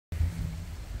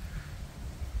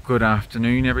Good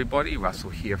afternoon everybody, Russell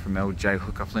here from LJ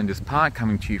Hooker Flinders Park,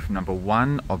 coming to you from number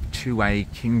 1 of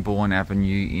 2A Kinghorn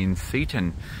Avenue in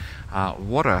Seaton.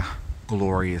 What a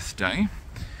glorious day.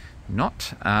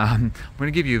 I'm going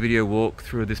to give you a video walk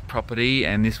through this property,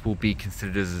 and this will be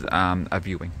considered as a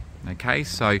viewing. Okay,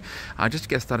 so just to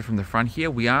get started from the front here,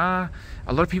 a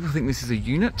lot of people think this is a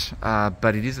unit,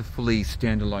 but it is a fully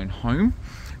standalone home,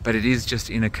 but it is just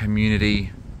in a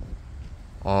community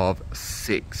of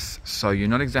 6, so you're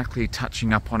not exactly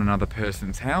touching up on another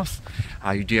person's house.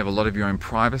 You do have a lot of your own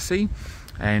privacy,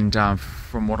 and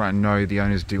from what I know, the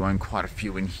owners do own quite a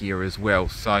few in here as well.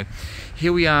 So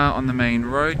here we are on the main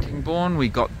road, Kinghorn. We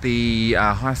got the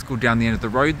high school down the end of the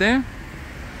road there.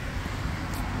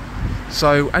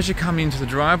 So as you come into the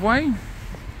driveway,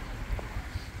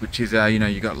 which is,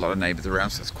 you got a lot of neighbours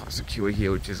around, so it's quite secure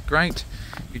here, which is great.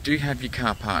 You do have your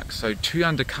car park, so 2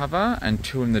 undercover and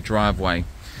 2 in the driveway.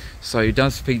 So it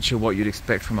does feature what you'd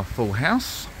expect from a full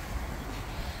house.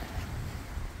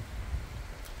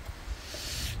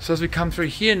 So as we come through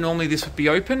here, normally this would be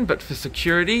open, but for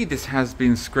security, this has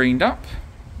been screened up.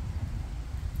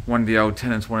 One of the old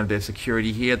tenants wanted their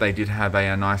security here. They did have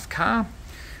a nice car,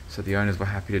 so the owners were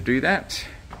happy to do that.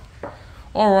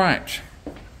 All right.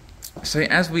 So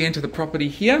as we enter the property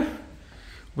here,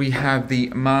 we have the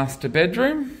master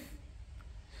bedroom,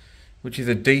 which is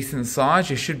a decent size.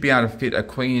 You should be able to fit a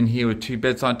queen in here with 2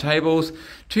 bedside tables,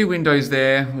 2 windows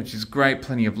there, which is great,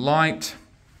 plenty of light.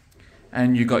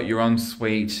 And you got your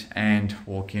ensuite and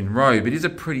walk-in robe. It is a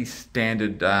pretty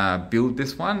standard build,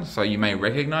 this one, so you may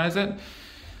recognize it,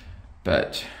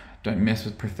 but don't mess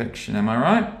with perfection, am I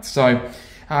right? So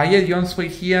yeah, the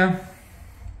ensuite here.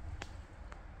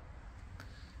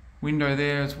 Window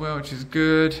there as well, which is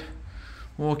good.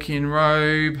 Walk-in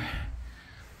robe.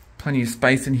 Plenty of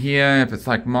space in here. If it's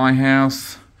like my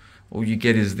house, all you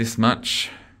get is this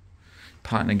much.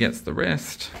 Partner gets the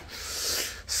rest.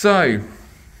 So,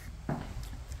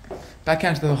 back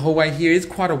out to the hallway here. Is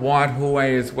quite a wide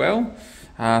hallway as well.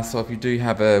 So if you do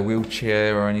have a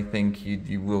wheelchair or anything,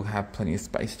 you will have plenty of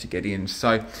space to get in.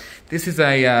 So, this is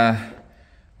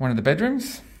one of the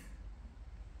bedrooms.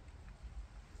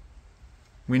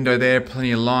 Window there,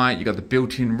 plenty of light. You got the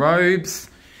built-in robes.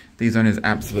 These owners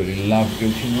absolutely love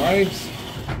built-in robes.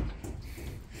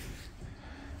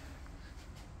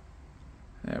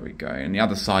 There we go. And the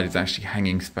other side is actually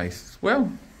hanging space as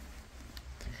well.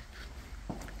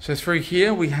 So through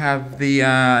here we have the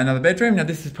another bedroom. Now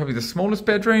this is probably the smallest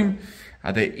bedroom.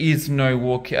 There is no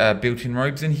built-in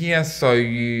robes in here, so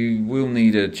you will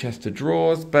need a chest of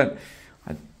drawers, but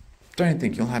I don't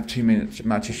think you'll have too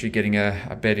much issue getting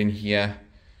a bed in here.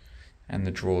 And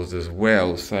the drawers as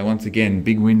well. So once again,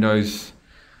 big windows,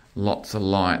 lots of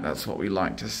light. That's what we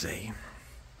like to see.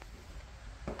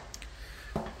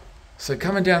 So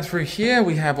coming down through here,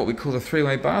 we have what we call the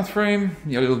 3-way bathroom.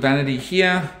 Your little vanity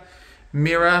here,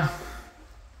 mirror,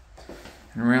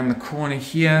 and around the corner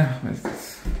here,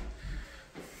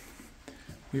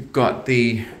 we've got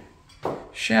the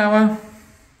shower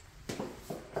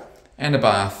and a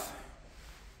bath.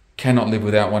 Cannot live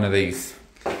without one of these.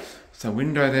 So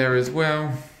window there as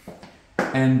well,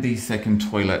 and the second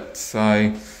toilet.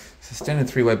 So it's a standard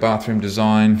 3-way bathroom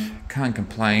design. Can't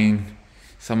complain.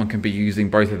 Someone can be using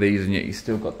both of these, and yet you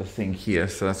still got the thing here,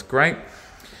 so that's great.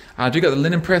 I do got the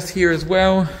linen press here as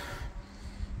well.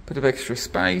 Bit of extra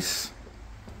space.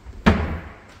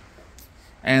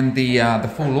 And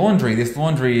the full laundry. This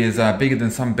laundry is bigger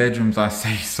than some bedrooms I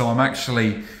see, so I'm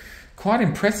actually quite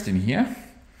impressed in here.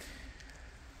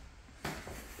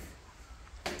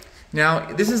 Now,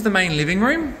 this is the main living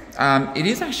room. It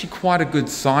is actually quite a good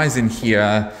size in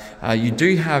here. You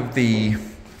do have the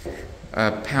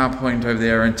PowerPoint over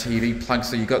there and TV plug,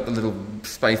 so you've got the little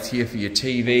space here for your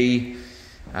TV.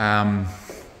 Then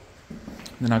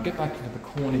I'll get back into the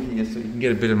corner here so you can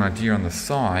get a bit of an idea on the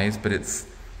size, but it's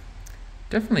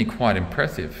definitely quite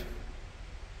impressive.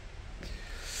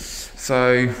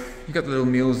 So, you've got the little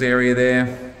meals area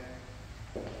there.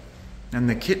 And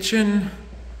the kitchen.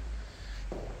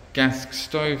 Gas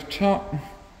stove top,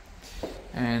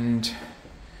 and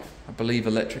I believe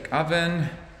electric oven.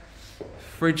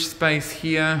 Fridge space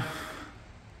here.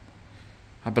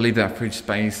 I believe that fridge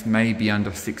space may be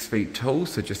under 6 feet tall,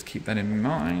 so just keep that in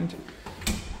mind.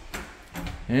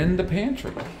 And the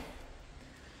pantry.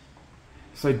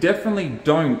 So definitely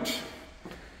don't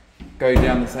go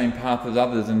down the same path as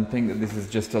others and think that this is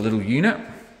just a little unit.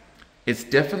 It's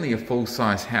definitely a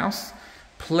full-size house.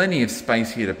 Plenty of space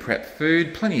here to prep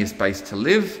food, plenty of space to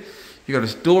live. You've got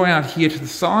a door out here to the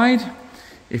side.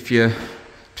 If you're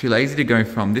too lazy to go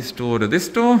from this door to this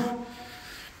door.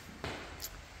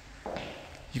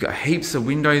 You've got heaps of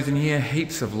windows in here,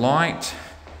 heaps of light.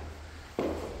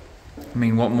 I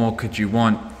mean, what more could you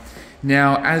want?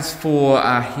 Now, as for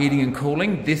heating and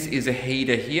cooling, this is a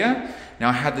heater here. Now,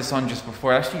 I had this on just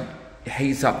before. It actually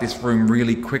heats up this room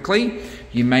really quickly.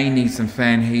 You may need some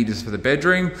fan heaters for the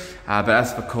bedroom, but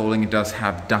as for cooling, it does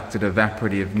have ducted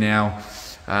evaporative. Now,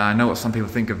 I know what some people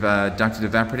think of ducted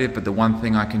evaporative, but the one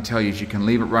thing I can tell you is you can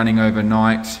leave it running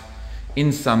overnight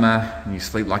in summer and you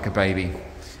sleep like a baby.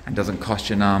 And doesn't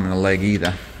cost you an arm and a leg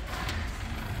either.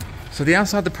 So the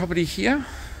outside of the property here,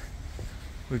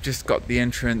 we've just got the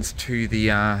entrance to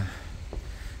the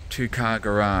two-car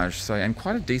garage. So, and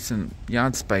quite a decent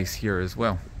yard space here as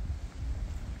well.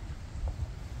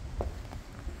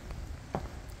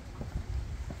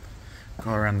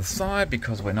 Go around the side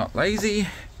because we're not lazy.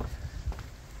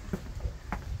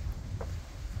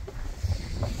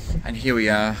 And here we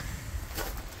are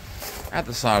at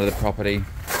the side of the property.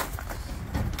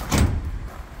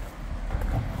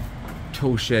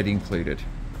 Tool shed included.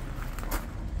 I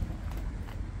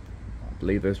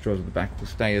believe those drawers at the back will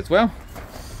stay as well.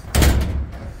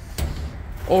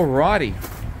 Alrighty.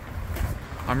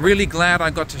 I'm really glad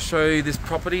I got to show you this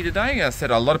property today. As I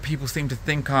said, a lot of people seem to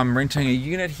think I'm renting a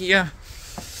unit here,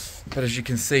 but as you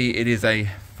can see, it is a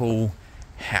full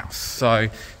house. So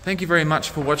thank you very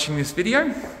much for watching this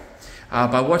video.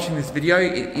 By watching this video,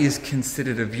 it is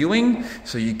considered a viewing,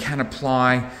 so you can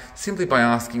apply simply by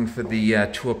asking for the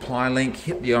to apply link,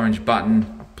 hit the orange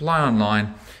button, apply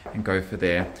online, and go for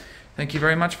there. Thank you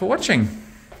very much for watching.